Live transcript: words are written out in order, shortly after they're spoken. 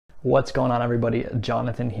What's going on, everybody?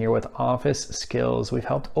 Jonathan here with Office Skills. We've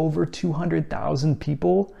helped over 200,000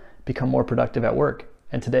 people become more productive at work.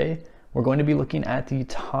 And today we're going to be looking at the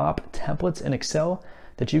top templates in Excel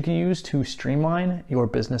that you can use to streamline your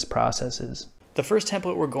business processes. The first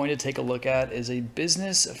template we're going to take a look at is a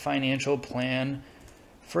business financial plan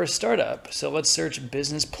for a startup. So let's search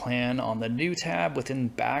business plan on the new tab within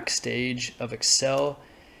Backstage of Excel.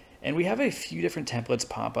 And we have a few different templates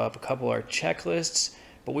pop up. A couple are checklists,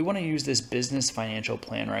 but we want to use this business financial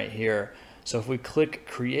plan right here. So if we click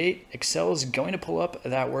create, Excel is going to pull up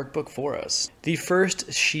that workbook for us. The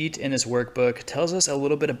first sheet in this workbook tells us a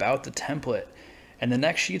little bit about the template. And the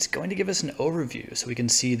next sheet's going to give us an overview. So we can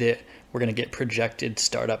see that we're going to get projected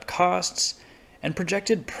startup costs and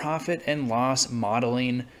projected profit and loss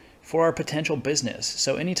modeling for our potential business.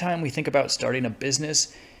 So anytime we think about starting a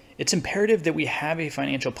business, it's imperative that we have a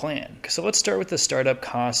financial plan. So let's start with the startup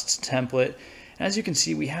costs template. As you can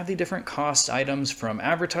see, we have the different cost items from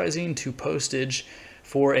advertising to postage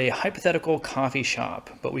for a hypothetical coffee shop,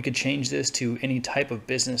 but we could change this to any type of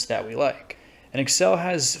business that we like. And Excel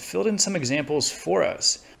has filled in some examples for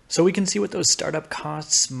us, so we can see what those startup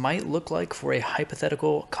costs might look like for a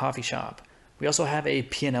hypothetical coffee shop. We also have a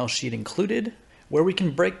P&L sheet included, where we can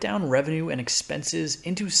break down revenue and expenses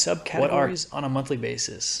into subcategories on a monthly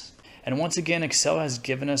basis. And once again, Excel has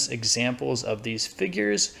given us examples of these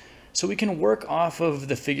figures, so we can work off of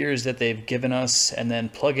the figures that they've given us and then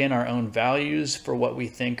plug in our own values for what we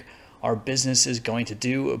think our business is going to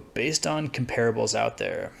do based on comparables out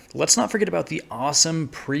there. Let's not forget about the awesome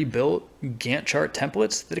pre-built Gantt chart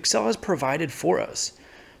templates that Excel has provided for us.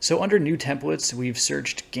 So under new templates, we've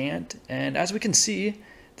searched Gantt, and as we can see,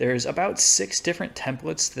 there's about 6 different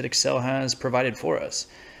templates that Excel has provided for us.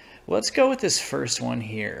 Let's go with this first one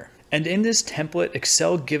here. And in this template,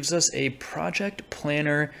 Excel gives us a project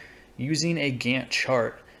planner using a Gantt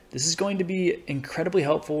chart. This is going to be incredibly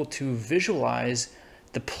helpful to visualize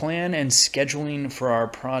the plan and scheduling for our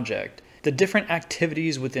project. The different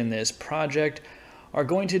activities within this project are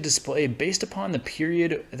going to display based upon the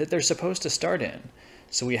period that they're supposed to start in.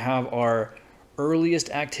 So we have our earliest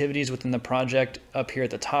activities within the project up here at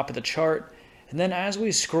the top of the chart. And then as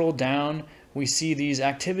we scroll down, we see these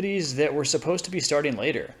activities that we're supposed to be starting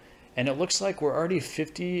later. And it looks like we're already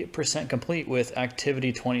 50% complete with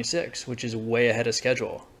activity 26, which is way ahead of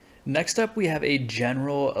schedule. Next up, we have a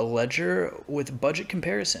general ledger with budget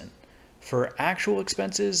comparison for actual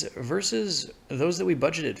expenses versus those that we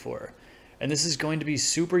budgeted for. And this is going to be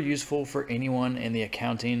super useful for anyone in the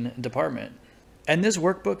accounting department. And this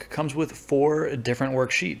workbook comes with 4 different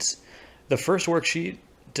worksheets. The first worksheet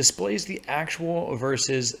displays the actual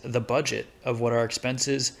versus the budget of what our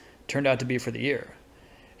expenses turned out to be for the year.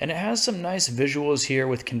 And it has some nice visuals here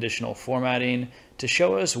with conditional formatting to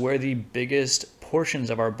show us where the biggest portions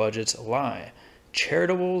of our budgets lie,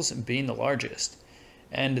 charitables being the largest.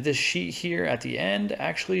 And this sheet here at the end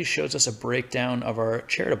actually shows us a breakdown of our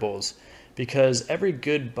charitables, because every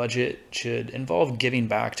good budget should involve giving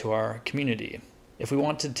back to our community. If we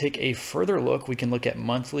want to take a further look, we can look at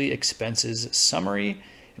monthly expenses summary,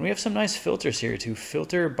 and we have some nice filters here to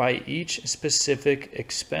filter by each specific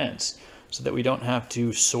expense, so that we don't have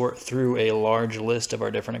to sort through a large list of our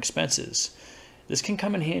different expenses. This can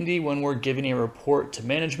come in handy when we're giving a report to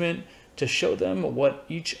management to show them what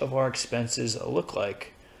each of our expenses look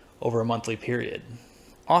like over a monthly period.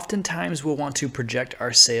 Oftentimes we'll want to project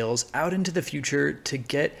our sales out into the future to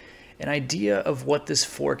get an idea of what this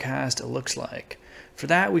forecast looks like. For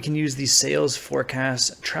that, we can use the sales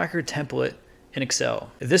forecast tracker template in Excel.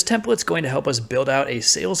 This template is going to help us build out a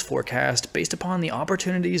sales forecast based upon the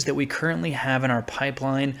opportunities that we currently have in our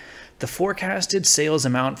pipeline, the forecasted sales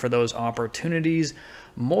amount for those opportunities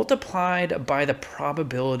multiplied by the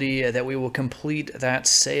probability that we will complete that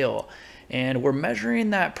sale. And we're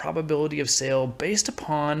measuring that probability of sale based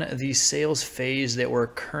upon the sales phase that we're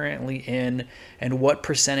currently in and what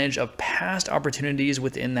percentage of past opportunities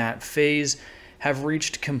within that phase have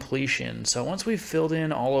reached completion. So once we've filled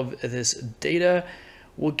in all of this data,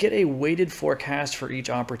 we'll get a weighted forecast for each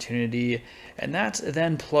opportunity, and that's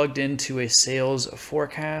then plugged into a sales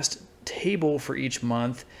forecast table for each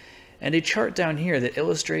month and a chart down here that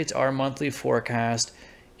illustrates our monthly forecast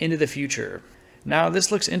into the future. Now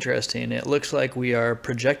this looks interesting. It looks like we are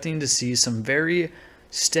projecting to see some very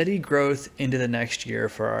steady growth into the next year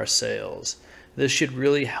for our sales. This should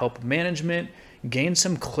really help management gain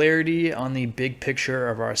some clarity on the big picture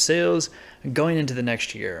of our sales going into the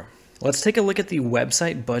next year. Let's take a look at the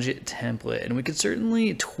website budget template, and we could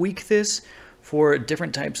certainly tweak this for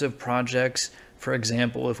different types of projects. For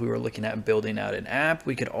example, if we were looking at building out an app,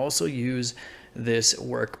 we could also use this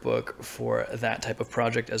workbook for that type of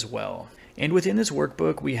project as well. And within this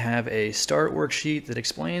workbook, we have a start worksheet that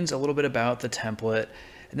explains a little bit about the template.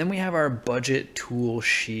 And then we have our budget tool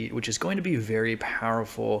sheet, which is going to be very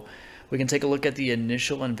powerful. We can take a look at the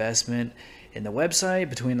initial investment in the website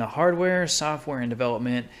between the hardware, software, and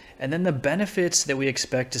development, and then the benefits that we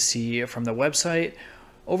expect to see from the website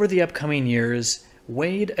over the upcoming years,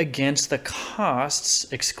 weighed against the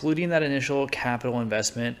costs, excluding that initial capital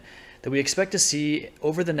investment, that we expect to see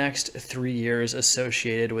over the next 3 years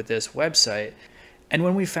associated with this website. And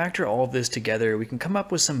when we factor all of this together, we can come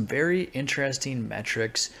up with some very interesting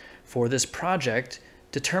metrics for this project,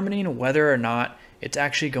 determining whether or not it's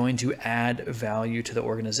actually going to add value to the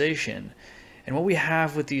organization. And what we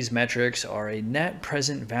have with these metrics are a net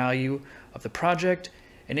present value of the project,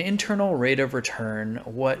 an internal rate of return,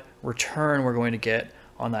 what return we're going to get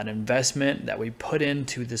on that investment that we put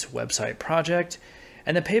into this website project,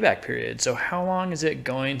 and the payback period. So how long is it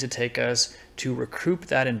going to take us to recoup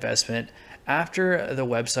that investment after the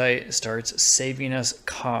website starts saving us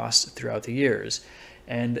costs throughout the years?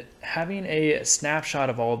 And having a snapshot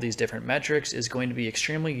of all of these different metrics is going to be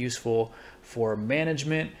extremely useful for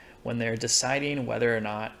management when they're deciding whether or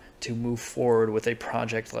not to move forward with a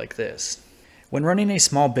project like this. When running a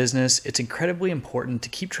small business, it's incredibly important to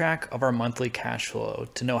keep track of our monthly cash flow,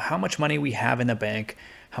 to know how much money we have in the bank,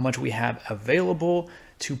 how much we have available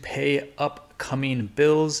to pay upcoming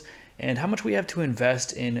bills, and how much we have to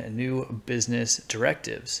invest in new business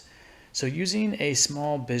directives. So using a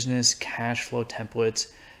small business cash flow template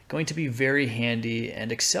going to be very handy,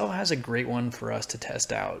 and Excel has a great one for us to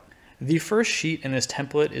test out. The first sheet in this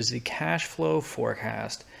template is the cash flow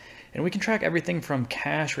forecast, and we can track everything from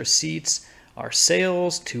cash receipts, our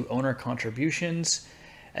sales, to owner contributions.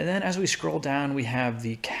 And then as we scroll down, we have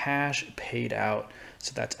the cash paid out.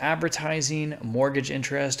 So that's advertising, mortgage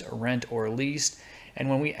interest, rent or lease. And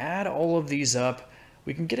when we add all of these up,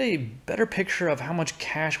 we can get a better picture of how much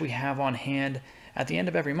cash we have on hand at the end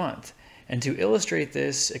of every month. And to illustrate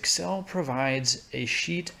this, Excel provides a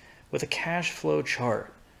sheet with a cash flow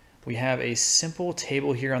chart. We have a simple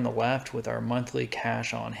table here on the left with our monthly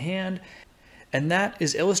cash on hand, and that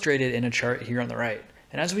is illustrated in a chart here on the right.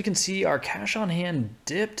 And as we can see, our cash on hand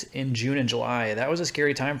dipped in June and July. That was a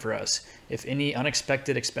scary time for us. If any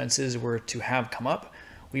unexpected expenses were to have come up,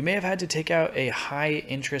 we may have had to take out a high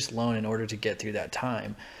interest loan in order to get through that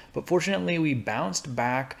time. But fortunately, we bounced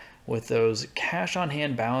back with those cash on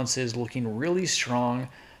hand balances looking really strong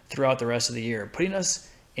throughout the rest of the year, putting us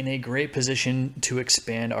in a great position to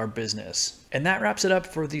expand our business. And that wraps it up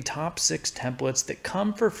for the top 6 templates that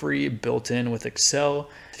come for free built in with Excel.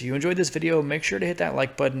 If you enjoyed this video, make sure to hit that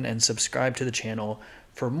like button and subscribe to the channel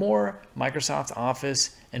for more Microsoft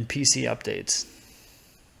Office and PC updates.